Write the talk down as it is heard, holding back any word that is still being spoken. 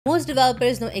Most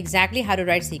developers know exactly how to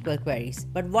write SQL queries,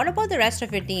 but what about the rest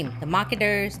of your team? The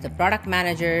marketers, the product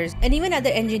managers, and even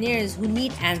other engineers who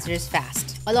need answers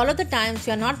fast. A lot of the times,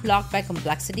 we are not blocked by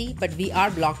complexity, but we are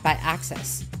blocked by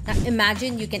access. Now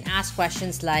imagine you can ask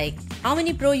questions like, how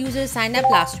many pro users signed up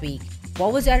last week?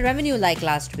 What was your revenue like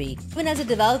last week? Even as a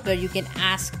developer, you can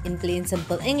ask in plain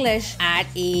simple English, add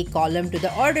a column to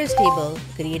the orders table,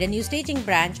 create a new staging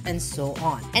branch, and so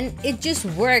on. And it just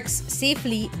works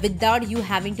safely without you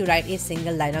having to write a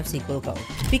single line of SQL code.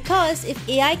 Because if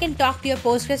AI can talk to your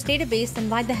Postgres database, then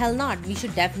why the hell not? We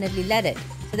should definitely let it.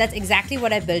 So that's exactly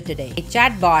what I built today. A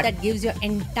chatbot that gives your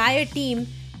entire team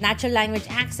natural language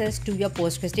access to your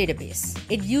Postgres database.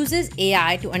 It uses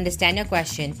AI to understand your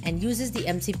question and uses the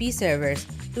MCP servers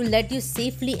to let you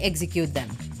safely execute them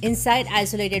inside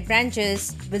isolated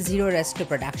branches with zero risk to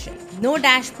production. No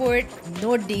dashboard,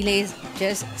 no delays,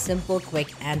 just simple quick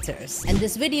answers. And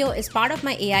this video is part of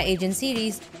my AI agent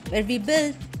series where we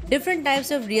build different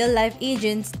types of real-life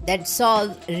agents that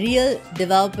solve real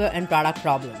developer and product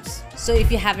problems. So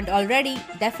if you haven't already,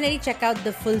 definitely check out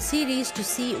the full series to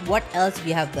see what else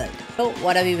we have built. So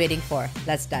what are we waiting for?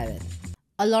 Let's dive in.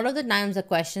 A lot of the times the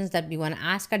questions that we want to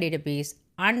ask our database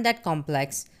aren't that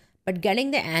complex, but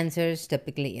getting the answers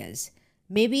typically is.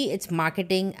 Maybe it's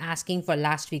marketing asking for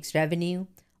last week's revenue,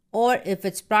 or if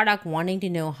it's product wanting to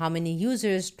know how many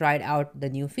users tried out the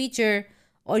new feature,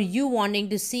 or you wanting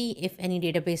to see if any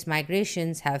database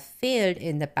migrations have failed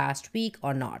in the past week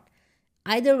or not.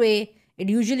 Either way, it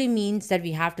usually means that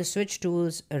we have to switch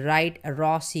tools, write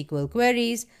raw SQL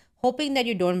queries, hoping that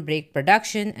you don't break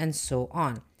production, and so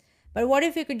on. But what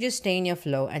if you could just stay in your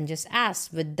flow and just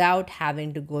ask without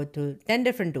having to go through 10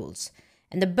 different tools?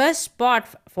 And the best spot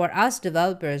for us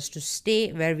developers to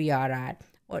stay where we are at,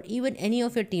 or even any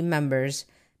of your team members,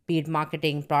 be it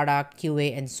marketing, product,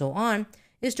 QA, and so on,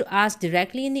 is to ask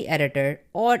directly in the editor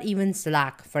or even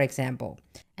Slack, for example.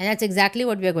 And that's exactly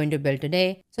what we are going to build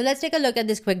today. So let's take a look at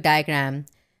this quick diagram.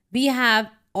 We have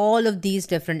all of these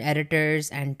different editors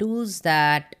and tools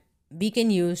that we can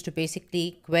use to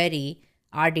basically query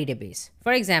our database.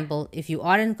 For example, if you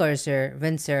are in Cursor,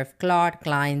 Windsurf, Claude,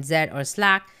 Cline, Zed, or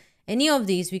Slack, any of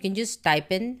these we can just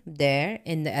type in there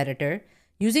in the editor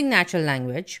using natural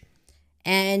language.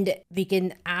 And we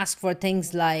can ask for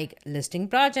things like listing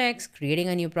projects, creating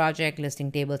a new project,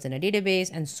 listing tables in a database,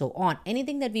 and so on.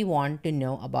 Anything that we want to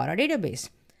know about our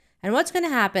database. And what's going to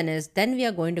happen is then we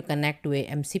are going to connect to a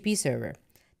MCP server.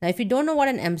 Now, if you don't know what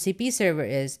an MCP server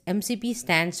is, MCP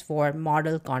stands for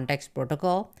Model Context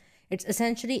Protocol. It's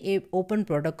essentially an open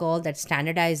protocol that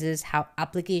standardizes how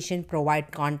applications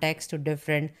provide context to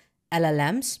different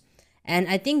LLMs. And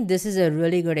I think this is a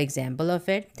really good example of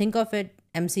it. Think of it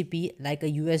MCP like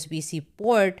a USB-C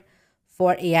port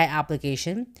for AI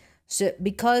application. So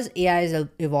because AI is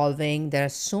evolving, there are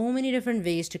so many different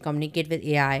ways to communicate with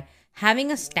AI.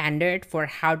 Having a standard for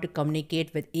how to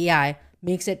communicate with AI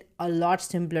makes it a lot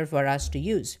simpler for us to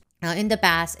use. Now, in a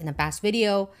past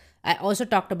video, I also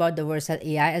talked about the Vercel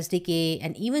AI SDK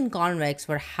and even Convex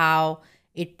for how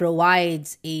it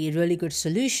provides a really good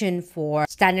solution for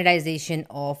standardization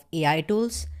of AI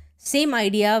tools. Same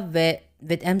idea with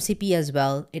MCP as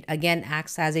well. It again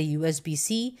acts as a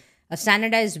USB-C, a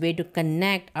standardized way to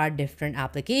connect our different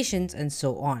applications and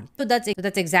so on. So that's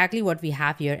exactly what we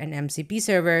have here, an MCP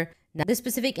server. Now, this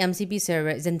specific MCP server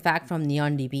is in fact from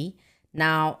NeonDB.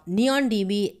 Now,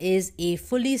 NeonDB is a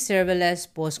fully serverless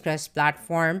Postgres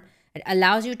platform. It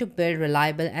allows you to build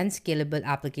reliable and scalable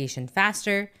application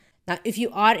faster. Now, if you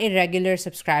are a regular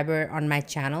subscriber on my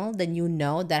channel, then you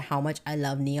know that how much I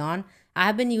love Neon. I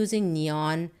have been using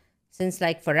Neon since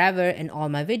like forever in all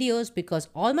my videos because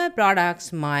all my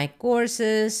products, my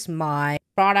courses, my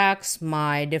products,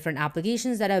 my different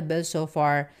applications that I've built so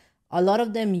far, a lot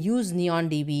of them use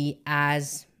NeonDB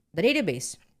as the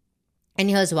database. And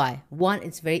here's why. One,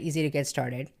 it's very easy to get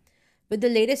started. With the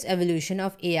latest evolution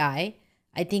of AI,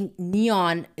 I think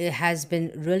Neon has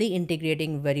been really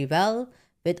integrating very well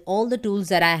with all the tools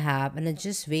that I have, and it's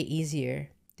just way easier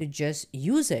to just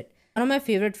use it. One of my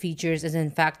favorite features is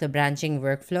in fact the branching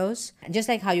workflows. Just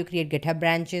like how you create GitHub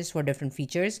branches for different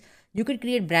features, you could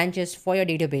create branches for your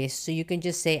database. So you can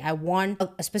just say, I want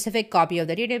a specific copy of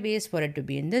the database for it to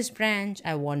be in this branch.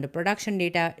 I want the production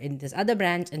data in this other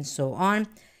branch and so on.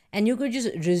 And you could just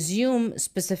resume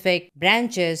specific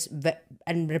branches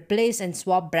and replace and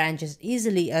swap branches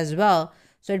easily as well.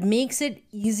 So it makes it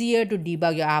easier to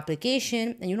debug your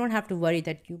application and you don't have to worry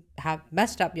that you have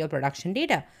messed up your production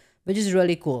data, which is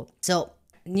really cool. So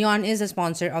Neon is a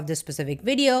sponsor of this specific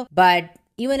video, but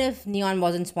even if Neon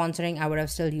wasn't sponsoring, I would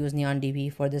have still used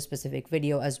NeonDB for this specific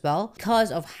video as well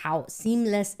because of how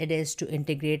seamless it is to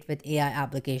integrate with AI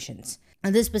applications.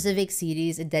 And this specific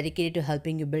series is dedicated to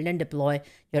helping you build and deploy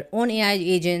your own AI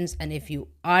agents. And if you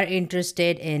are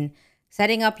interested in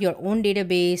setting up your own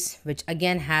database, which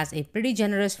again has a pretty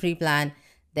generous free plan,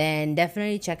 then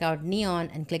definitely check out Neon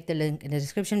and click the link in the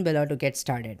description below to get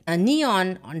started. And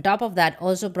Neon, on top of that,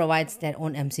 also provides their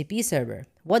own MCP server.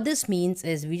 What this means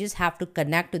is we just have to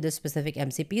connect to this specific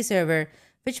MCP server,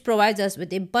 which provides us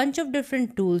with a bunch of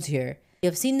different tools here. You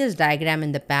have seen this diagram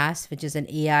in the past, which is an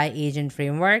AI agent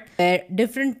framework, where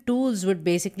different tools would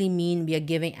basically mean we are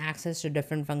giving access to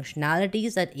different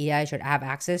functionalities that AI should have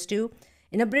access to.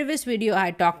 In a previous video,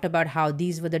 I talked about how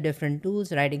these were the different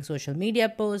tools, writing social media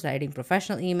posts, writing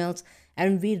professional emails,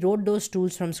 and we wrote those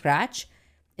tools from scratch.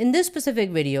 In this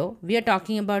specific video, we are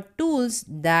talking about tools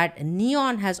that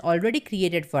Neon has already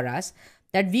created for us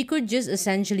that we could just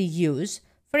essentially use.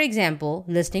 For example,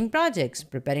 listing projects,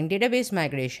 preparing database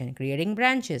migration, creating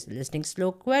branches, listing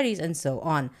slow queries, and so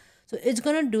on. So it's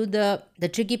going to do the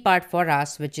tricky part for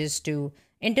us, which is to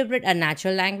interpret a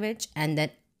natural language and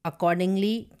then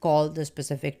accordingly call the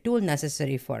specific tool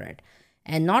necessary for it.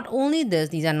 And not only this,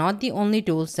 these are not the only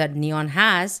tools that Neon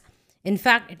has. In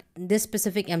fact, this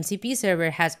specific MCP server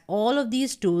has all of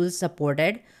these tools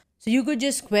supported. So you could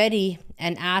just query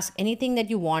and ask anything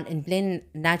that you want in plain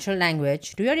natural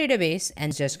language to your database and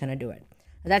it's just going to do it.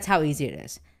 That's how easy it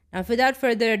is. Now, without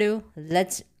further ado,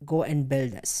 let's go and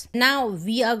build this. Now,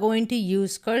 we are going to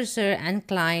use Cursor and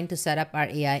Cline to set up our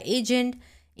AI agent.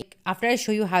 After I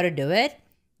show you how to do it,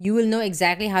 you will know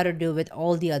exactly how to do with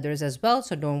all the others as well.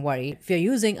 So don't worry if you're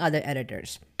using other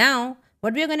editors. Now,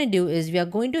 what we are going to do is we are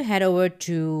going to head over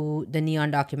to the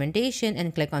Neon documentation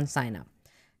and click on sign up.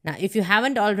 Now, if you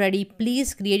haven't already,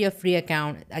 please create your free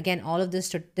account. Again, all of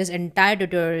this entire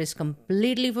tutorial is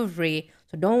completely for free,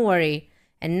 so don't worry.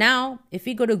 And now, if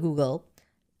we go to Google,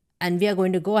 and we are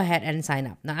going to go ahead and sign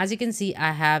up. Now, as you can see,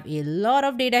 I have a lot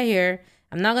of data here.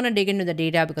 I'm not going to dig into the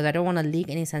data because I don't want to leak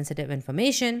any sensitive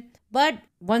information. But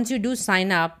once you do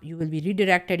sign up, you will be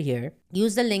redirected here.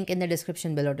 Use the link in the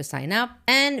description below to sign up.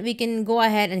 And we can go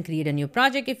ahead and create a new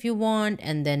project if you want,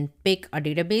 and then pick a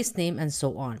database name and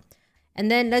so on. And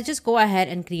then let's just go ahead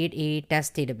and create a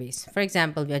test database. For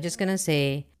example, we are just going to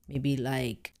say maybe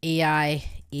like AI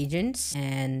agents,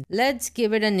 and let's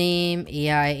give it a name,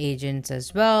 AI agents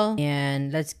as well.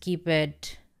 And let's keep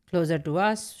it closer to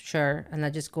us. Sure. And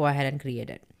let's just go ahead and create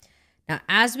it. Now,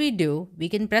 as we do, we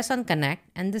can press on connect,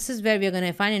 and this is where we're going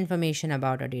to find information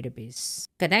about our database.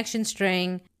 Connection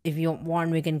string. If you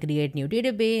want, we can create new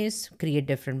database, create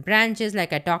different branches.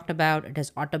 Like I talked about, it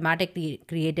has automatically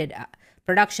created a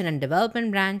production and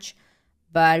development branch,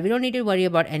 but we don't need to worry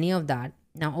about any of that.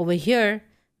 Now over here,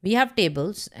 we have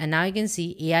tables, and now you can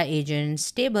see AI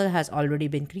agents table has already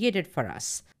been created for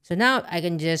us. So now I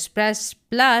can just press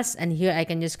plus, and here I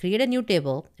can just create a new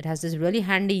table. It has this really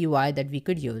handy UI that we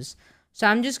could use. So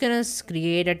I'm just going to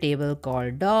create a table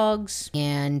called dogs,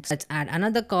 and let's add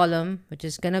another column, which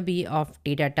is going to be of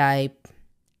data type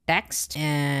text,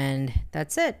 and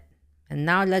that's it. And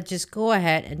now let's just go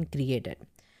ahead and create it.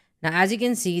 Now, as you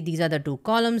can see, these are the two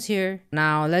columns here.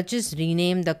 Now let's just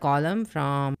rename the column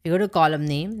from, if you go to column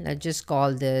name, let's just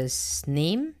call this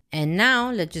name. And now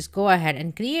let's just go ahead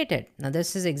and create it. Now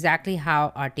this is exactly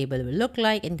how our table will look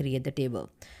like, and create the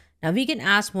table. Now we can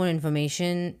ask more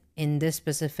information in this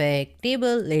specific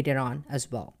table later on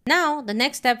as well. Now the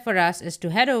next step for us is to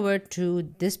head over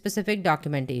to this specific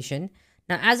documentation.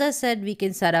 Now, as I said, we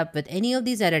can set up with any of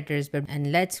these editors,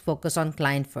 and let's focus on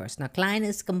Cline first. Now, Cline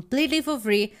is completely for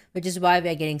free, which is why we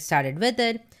are getting started with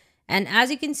it. And as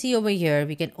you can see over here,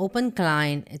 we can open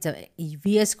Cline. It's a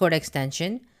VS Code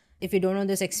extension. If you don't know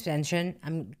this extension,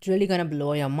 I'm really going to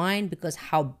blow your mind because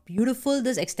how beautiful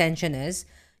this extension is.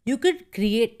 You could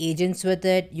create agents with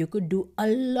it. You could do a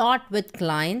lot with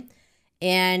Cline.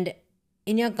 And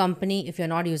in your company, if you're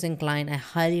not using Cline, I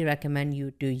highly recommend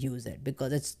you to use it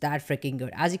because it's that freaking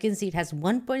good. As you can see, it has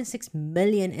 1.6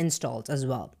 million installs as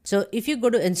well. So if you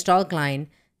go to install Cline,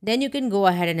 then you can go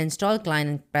ahead and install Cline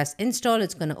and press install.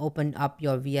 It's going to open up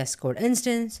your VS Code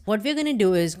instance. What we're going to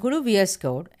do is go to VS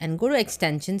Code and go to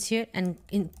extensions here and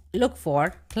look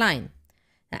for Cline.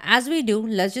 Now, as we do,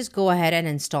 let's just go ahead and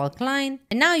install Cline.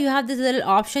 And now you have this little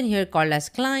option here called as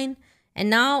Cline. And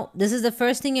now this is the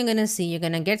first thing you're going to see. You're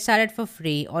going to get started for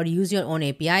free or use your own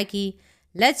API key.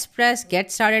 Let's press get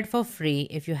started for free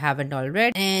if you haven't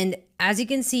already. And as you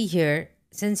can see here,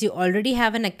 since you already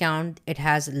have an account, it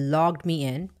has logged me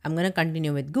in. I'm going to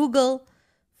continue with Google,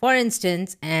 for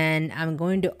instance, and I'm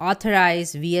going to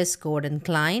authorize VS Code and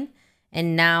Cline.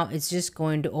 And now it's just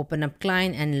going to open up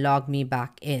Cline and log me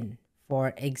back in,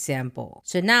 for example.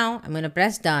 So now I'm going to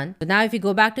press done. So now if you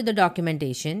go back to the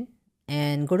documentation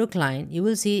and go to Cline, you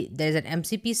will see there's an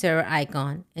MCP Server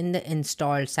icon in the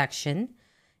install section,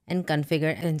 and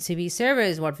configure MCP Server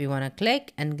is what we want to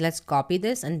click, and let's copy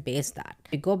this and paste that.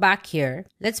 We go back here,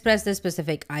 let's press the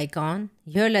specific icon.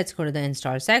 Here, let's go to the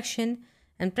install section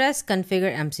and press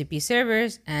configure MCP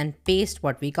servers and paste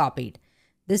what we copied.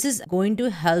 This is going to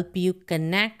help you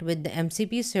connect with the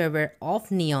MCP server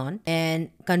of Neon and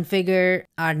configure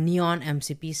our Neon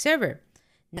MCP server.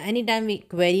 Now, anytime we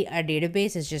query our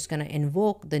database, it's just going to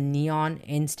invoke the Neon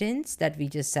instance that we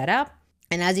just set up.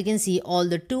 And as you can see, all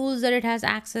the tools that it has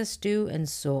access to and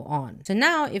so on. So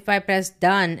now if I press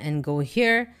done and go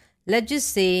here, let's just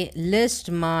say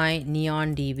list my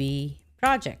NeonDB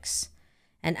projects.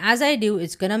 And as I do,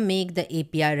 it's going to make the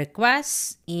API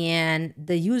requests, and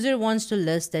the user wants to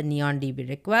list the NeonDB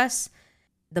requests.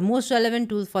 The most relevant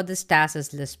tool for this task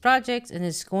is list projects, and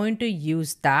it's going to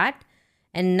use that.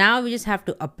 And now we just have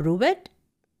to approve it.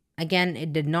 Again,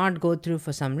 it did not go through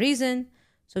for some reason.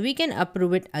 So we can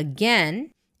approve it again.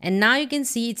 And now you can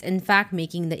see it's in fact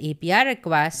making the API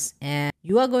requests, and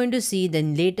you are going to see the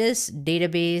latest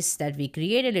database that we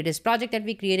created, latest project that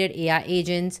we created,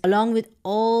 aiagents, along with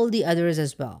all the others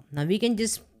as well. Now we can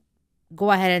just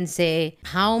go ahead and say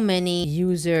how many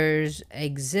users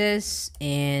exist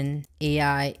in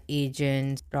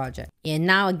aiagents project. And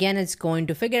now again, it's going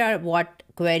to figure out what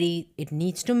query it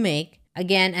needs to make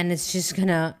again, and it's just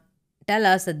gonna tell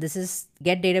us that this is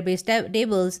get database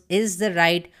tables is the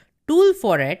right tool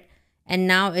for it. And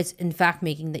now it's in fact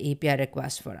making the API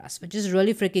request for us, which is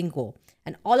really freaking cool.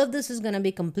 And all of this is going to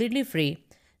be completely free.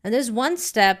 And there's one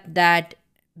step that,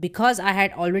 because I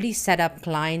had already set up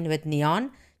Cline with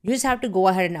Neon, you just have to go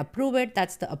ahead and approve it.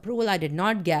 That's the approval I did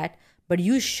not get, but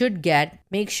you should get.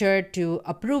 Make sure to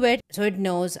approve it so it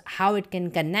knows how it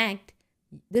can connect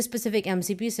this specific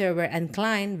MCP server and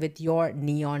Cline with your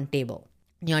Neon table,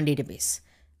 Neon database.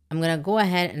 I'm going to go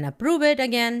ahead and approve it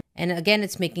again. And again,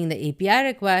 it's making the API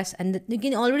request. And you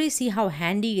can already see how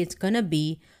handy it's going to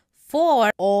be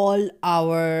for all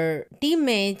our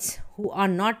teammates who are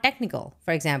not technical.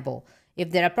 For example,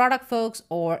 if there are product folks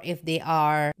or if they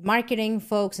are marketing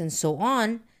folks and so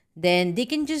on, then they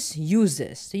can just use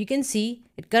this. So you can see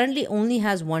it currently only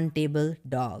has one table,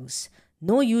 dogs.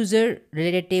 No user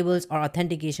related tables or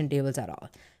authentication tables at all,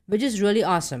 which is really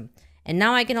awesome. And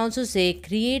now I can also say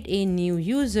create a new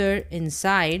user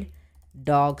inside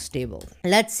dogs table.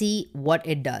 Let's see what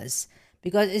it does,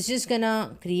 because it's just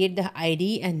gonna create the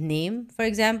ID and name, for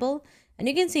example. And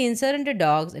you can see insert into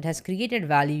dogs, it has created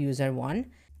value user 1.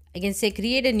 I can say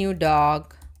create a new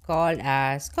dog called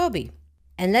as Kobe.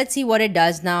 And let's see what it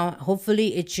does now.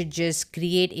 Hopefully it should just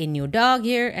create a new dog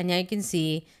here. And now you can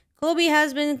see Kobe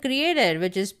has been created,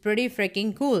 which is pretty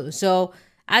freaking cool. So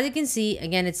as you can see,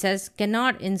 again, it says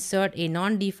cannot insert a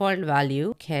non-default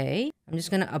value. Okay, I'm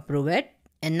just going to approve it.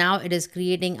 And now it is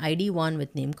creating ID1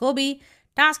 with name Kobe.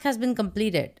 Task has been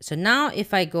completed. So now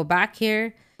if I go back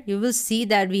here, you will see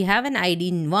that we have an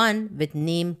ID1 with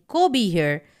name Kobe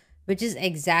here, which is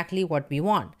exactly what we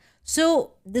want.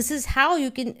 So this is how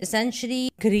you can essentially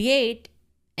create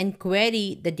and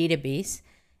query the database.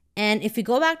 And if you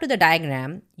go back to the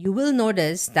diagram, you will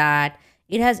notice that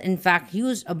it has in fact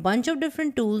used a bunch of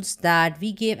different tools that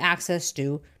we gave access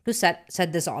to set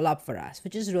this all up for us,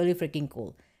 which is really freaking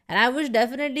cool. And I would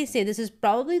definitely say this is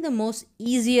probably the most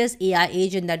easiest AI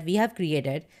agent that we have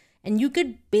created. And you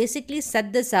could basically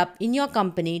set this up in your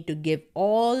company to give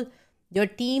all your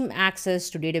team access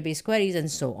to database queries and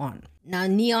so on. Now,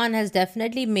 Neon has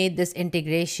definitely made this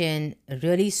integration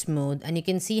really smooth, and you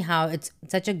can see how it's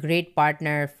such a great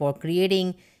partner for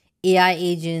creating AI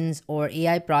agents or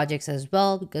AI projects as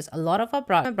well, because a lot of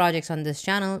our projects on this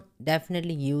channel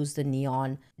definitely use the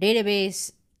Neon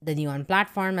database, the Neon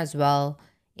platform as well.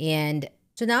 And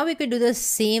so now we could do the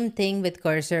same thing with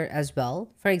Cursor as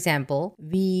well. For example,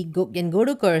 we can go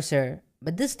to Cursor,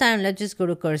 but this time let's just go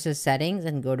to Cursor settings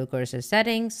and go to Cursor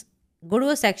settings, go to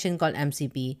a section called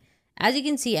MCP. As you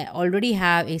can see, I already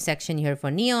have a section here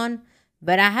for Neon,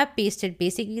 but I have pasted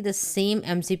basically the same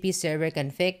MCP server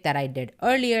config that I did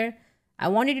earlier. I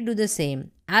want you to do the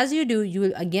same. As you do, you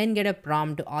will again get a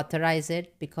prompt to authorize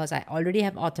it, because I already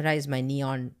have authorized my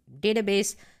Neon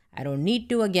database. I don't need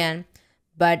to again,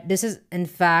 but this is in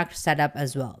fact set up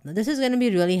as well. Now this is going to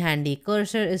be really handy.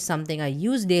 Cursor is something I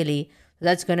use daily, so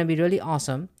that's going to be really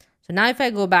awesome. So now if I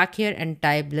go back here and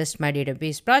type list my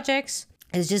database projects,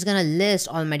 it's just going to list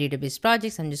all my database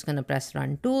projects. I'm just going to press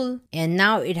run tool. And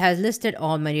now it has listed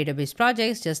all my database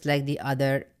projects just like the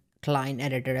other cline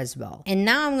editor as well. And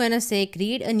now I'm going to say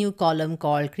create a new column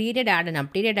called created at and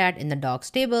updated at in the docs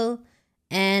table.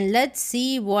 And let's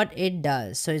see what it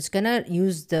does. So it's going to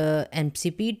use the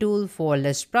MCP tool for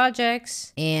list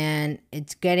projects, and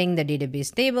it's getting the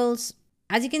database tables.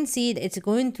 As you can see, it's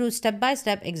going through step by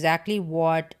step exactly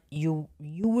what you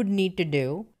would need to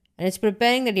do. And it's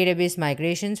preparing the database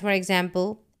migrations, for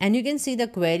example. And you can see the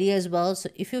query as well. So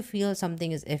if you feel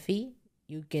something is iffy,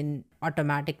 you can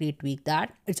automatically tweak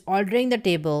that. It's ordering the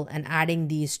table and adding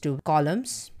these two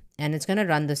columns, and it's going to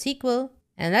run the SQL.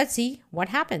 And let's see what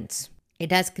happens.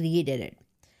 It has created it.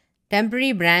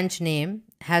 Temporary branch name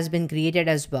has been created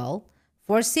as well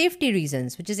for safety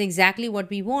reasons, which is exactly what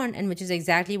we want, and which is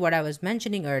exactly what I was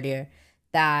mentioning earlier,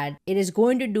 that it is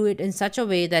going to do it in such a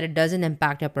way that it doesn't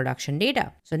impact your production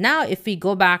data. So now if we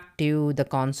go back to the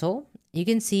console, you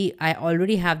can see I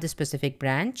already have the specific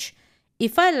branch.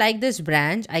 If I like this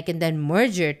branch, I can then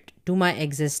merge it to my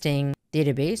existing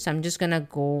database. So I'm just going to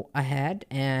go ahead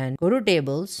and go to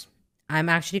tables. I'm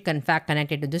actually in fact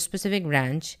connected to this specific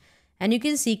branch, and you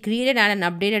can see created and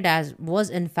updated as was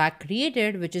in fact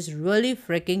created, which is really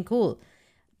freaking cool.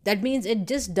 That means it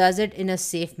just does it in a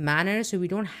safe manner, so we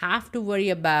don't have to worry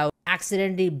about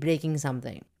accidentally breaking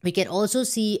something. We can also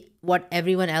see what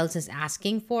everyone else is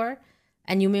asking for,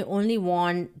 and you may only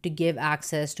want to give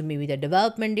access to maybe the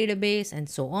development database and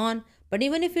so on. But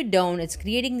even if you don't, it's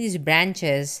creating these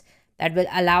branches that will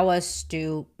allow us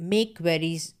to make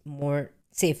queries more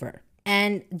safer.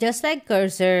 And just like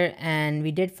cursor and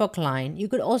we did for cline, you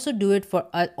could also do it for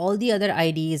all the other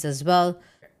IDs as well.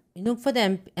 You look for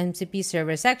the MCP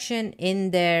server section in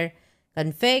their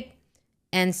config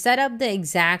and set up the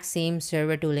exact same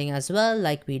server tooling as well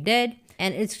like we did.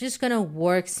 And it's just going to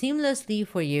work seamlessly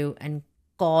for you and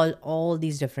call all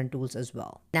these different tools as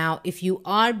well. Now, if you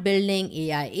are building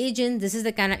AI agents, this is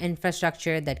the kind of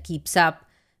infrastructure that keeps up.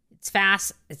 It's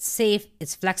fast, it's safe,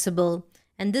 it's flexible.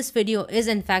 And this video is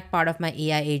in fact part of my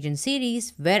AI agent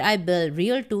series where I build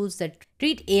real tools that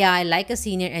treat AI like a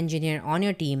senior engineer on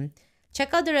your team.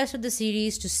 Check out the rest of the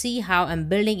series to see how I'm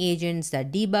building agents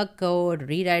that debug code,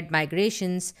 rewrite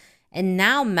migrations, and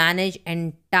now manage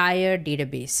entire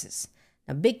databases.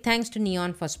 Now, big thanks to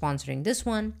Neon for sponsoring this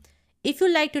one. If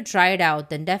you'd like to try it out,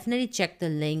 then definitely check the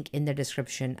link in the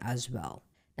description as well.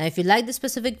 Now, if you like this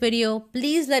specific video,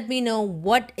 please let me know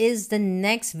what is the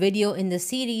next video in the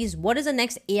series. What is the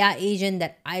next AI agent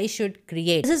that I should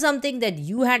create? This is something that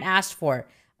you had asked for,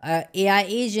 an AI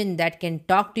agent that can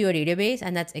talk to your database,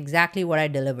 and that's exactly what I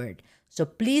delivered. So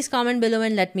please comment below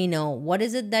and let me know what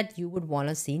is it that you would want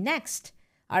to see next.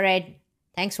 All right,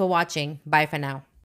 thanks for watching. Bye for now.